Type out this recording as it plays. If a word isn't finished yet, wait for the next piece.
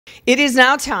It is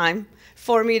now time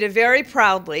for me to very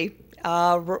proudly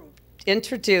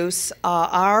introduce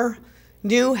our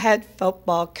new head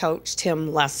football coach,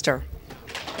 Tim Lester.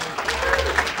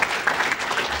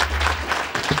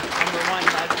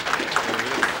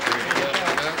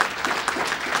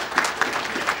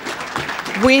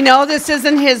 We know this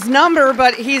isn't his number,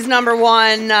 but he's number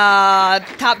one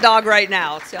top dog right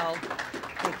now. So,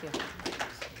 thank you.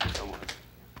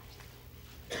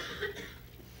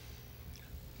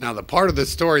 Now, the part of the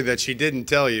story that she didn't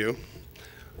tell you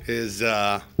is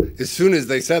as soon as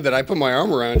they said that, I put my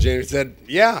arm around Jane and said,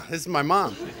 yeah, this is my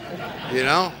mom, you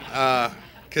know,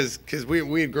 because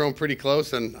we had grown pretty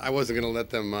close, and I wasn't going to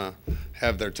let them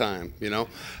have their time, you know.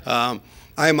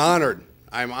 I'm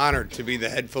honored to be the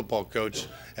head football coach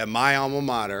at my alma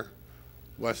mater,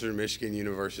 Western Michigan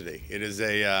University. It is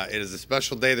a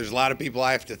special day. There's a lot of people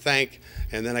I have to thank,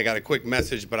 and then I got a quick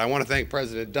message, but I want to thank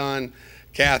President Dunn,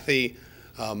 Kathy,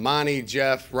 Monty,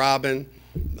 Jeff, Robin,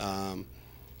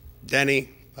 Denny,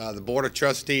 the Board of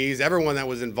Trustees, everyone that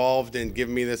was involved in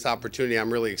giving me this opportunity.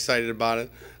 I'm really excited about it.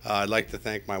 I'd like to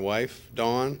thank my wife,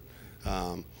 Dawn,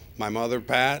 my mother,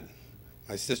 Pat,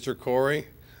 my sister, Corey.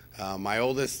 My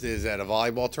oldest is at a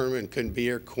volleyball tournament and couldn't be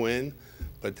here, Quinn.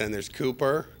 But then there's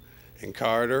Cooper and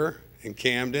Carter and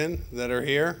Camden that are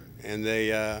here, and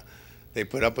they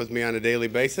put up with me on a daily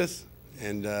basis,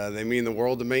 and they mean the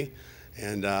world to me,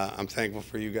 and I'm thankful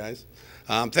for you guys.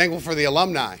 I'm thankful for the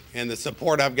alumni and the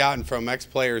support I've gotten from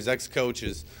ex-players,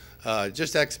 ex-coaches,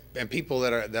 and people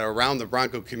that are around the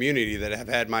Bronco community that have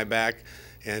had my back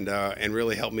and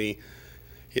really helped me,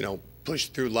 you know, push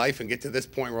through life and get to this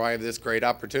point where I have this great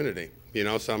opportunity, you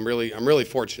know, so I'm really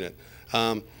fortunate.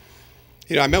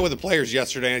 You know, I met with the players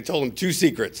yesterday and I told them two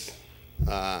secrets,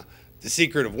 the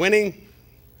secret of winning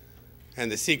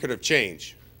and the secret of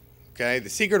change, okay? The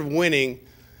secret of winning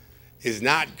is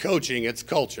not coaching, it's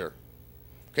culture,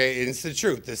 okay? It's the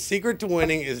truth. The secret to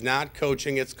winning is not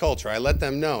coaching, it's culture. I let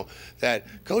them know that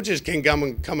coaches can come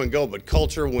and go, but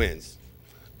culture wins.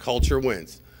 Culture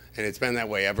wins, and it's been that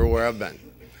way everywhere I've been.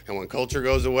 And when culture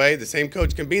goes away, the same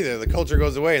coach can be there. The culture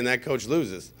goes away, and that coach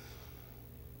loses.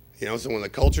 You know, so when the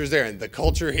culture's there, and the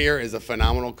culture here is a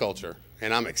phenomenal culture,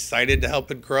 and I'm excited to help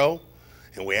it grow,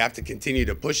 and we have to continue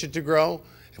to push it to grow.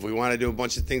 If we want to do a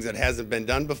bunch of things that hasn't been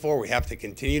done before, we have to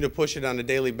continue to push it on a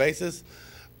daily basis.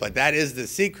 But that is the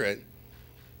secret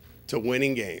to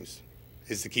winning games,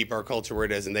 is to keep our culture where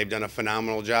it is, and they've done a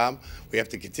phenomenal job. We have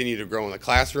to continue to grow in the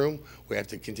classroom. We have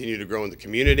to continue to grow in the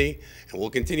community, and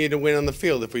we'll continue to win on the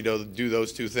field if we do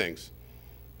those two things,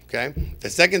 okay? The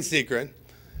second secret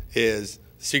is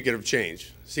the secret of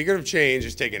change. Secret of change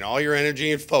is taking all your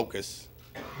energy and focus,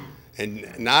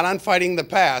 and not on fighting the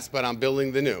past, but on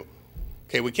building the new.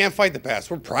 Okay, we can't fight the past.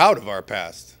 We're proud of our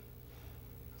past.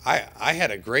 I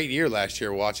had a great year last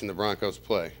year watching the Broncos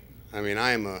play. I mean,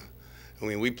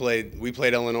 we played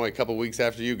Illinois a couple weeks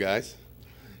after you guys,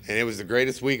 and it was the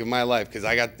greatest week of my life because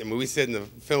we sit in the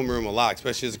film room a lot,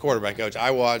 especially as a quarterback coach.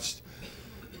 I watched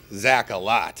Zach a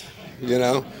lot, you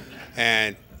know,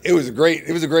 and it was a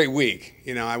great week.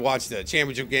 You know, I watched the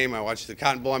championship game, I watched the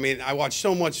Cotton Bowl. I mean, I watched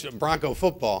so much Bronco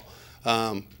football.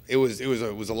 It was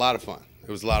a lot of fun. It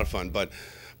was a lot of fun, but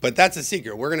that's a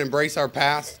secret. We're going to embrace our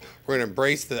past. We're going to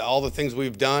embrace all the things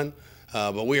we've done,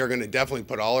 but we are going to definitely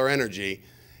put all our energy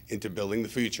into building the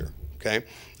future, okay?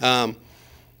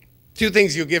 Two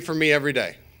things you'll get from me every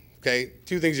day, okay?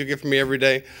 Two things you'll get from me every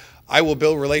day. I will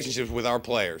build relationships with our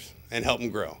players and help them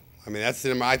grow. I mean, I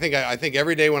think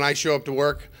every day when I show up to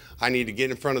work, I need to get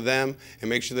in front of them and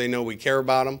make sure they know we care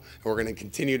about them, and we're going to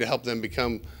continue to help them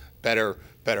become better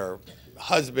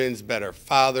husbands, better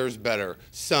fathers, better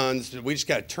sons. We just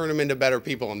got to turn them into better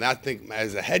people, and I think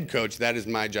as a head coach, that is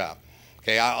my job.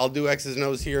 Okay, I'll do X's and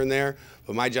O's here and there,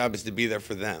 but my job is to be there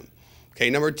for them.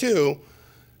 Okay, number two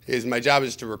is my job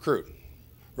is to recruit.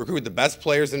 Recruit the best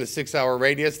players in a 6-hour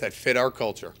radius that fit our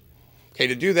culture. Okay,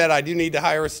 to do that, I do need to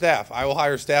hire a staff. I will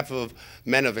hire a staff of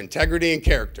men of integrity and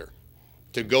character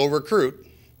to go recruit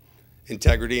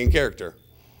integrity and character.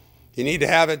 You need to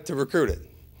have it to recruit it.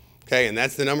 Okay, and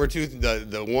that's the number two,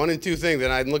 the one and two thing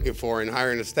that I'm looking for in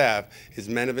hiring a staff is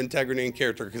men of integrity and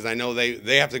character, because I know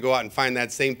they have to go out and find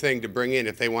that same thing to bring in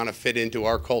if they want to fit into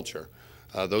our culture.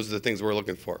 Those are the things we're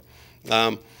looking for.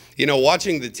 You know,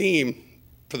 watching the team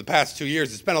for the past 2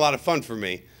 years, it's been a lot of fun for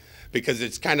me because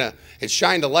it's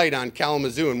shined a light on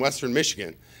Kalamazoo and Western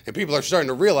Michigan, and people are starting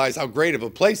to realize how great of a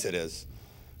place it is.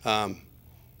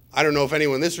 I don't know if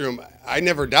anyone in this room, I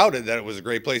never doubted that it was a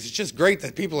great place. It's just great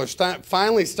that people are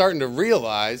finally starting to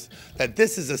realize that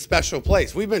this is a special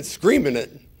place. We've been screaming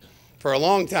it for a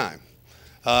long time.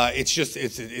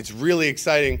 It's really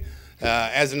exciting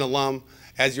as an alum,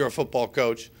 as your football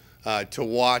coach, to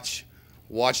watch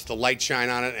the light shine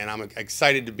on it, and I'm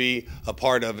excited to be a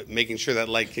part of it, making sure that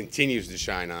light continues to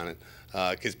shine on it,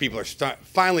 because people are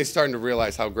finally starting to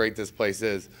realize how great this place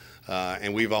is,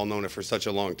 and we've all known it for such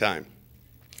a long time.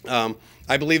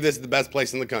 I believe this is the best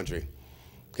place in the country.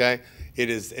 Okay, it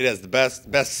has the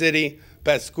best city,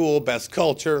 best school, best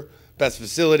culture, best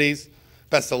facilities,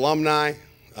 best alumni.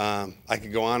 I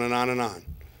could go on and on and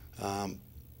on.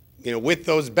 You know, with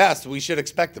those best, we should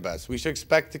expect the best. We should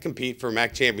expect to compete for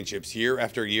MAC championships year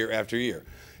after year after year.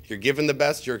 You're given the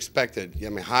best, you're expected. I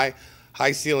mean,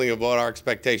 high ceiling of what our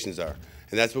expectations are.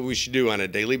 And that's what we should do on a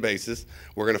daily basis.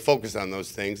 We're going to focus on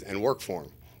those things and work for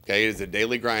them. Okay, it is a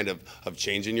daily grind of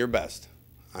changing your best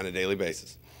on a daily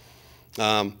basis.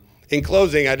 In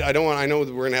closing, I know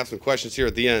that we're going to have some questions here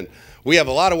at the end. We have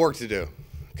a lot of work to do.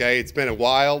 Okay, it's been a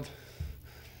wild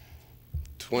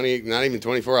not even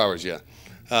 24 hours yet.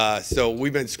 So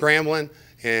we've been scrambling,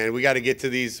 and we got to get to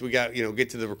these. We got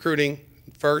get to the recruiting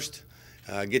first,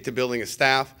 get to building a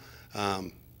staff.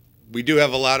 We do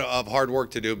have a lot of hard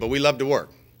work to do, but we love to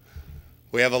work.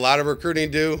 We have a lot of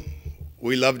recruiting to do.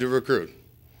 We love to recruit.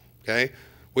 Okay,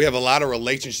 we have a lot of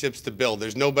relationships to build.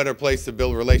 There's no better place to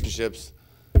build relationships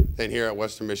than here at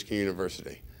Western Michigan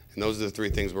University, and those are the three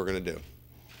things we're going to do.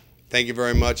 Thank you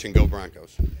very much, and go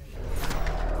Broncos.